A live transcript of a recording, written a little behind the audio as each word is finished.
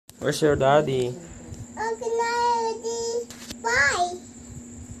Where's your daddy? Buy.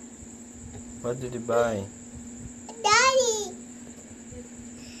 What did he buy? Daddy.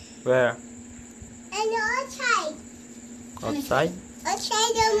 Where? And outside. Outside?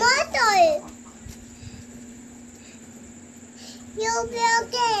 Outside the motor. You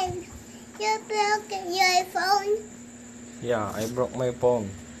broken. You broken your phone. Yeah, I broke my phone.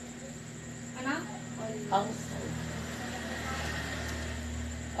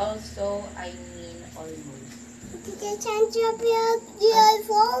 Also, I mean almost. Did you change your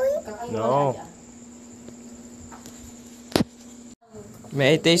phone? No.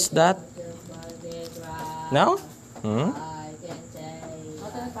 May I taste that? No? Hmm?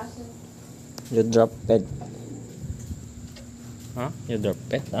 You drop it. Huh? You drop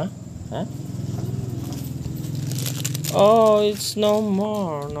it, huh? Huh? Oh, it's no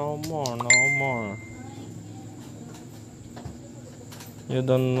more. No more. No more. You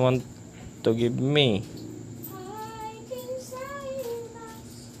don't want to give me.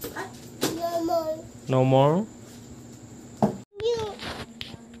 No more. No more? You.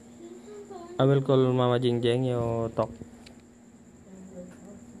 I will call Mama Jing Jing. You talk.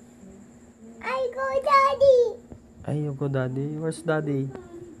 I go daddy. Ay, you go daddy. Where's daddy?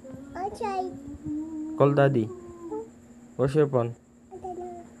 Outside. Call daddy. Where's your phone? I don't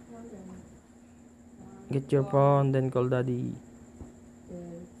know. Get your phone, then call daddy.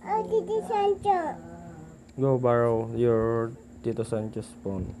 Oh, did you change your? Go borrow your Tito Sancho's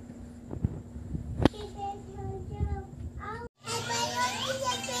phone.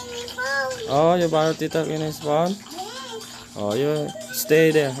 Oh, you borrow Tito Kina's phone? Yes. Oh, you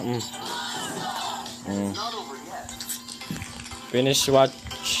stay there. Finish watch.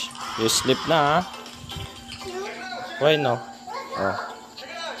 You sleep na, ha? Why no? Oh.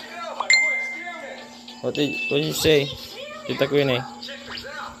 What did you say? Tita Queenie?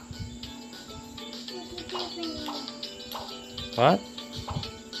 What?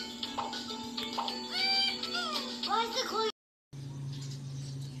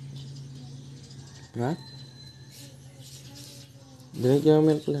 What? Drink your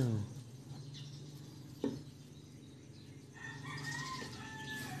milk lang.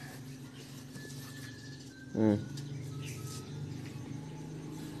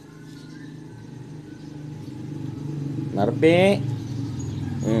 Narpi.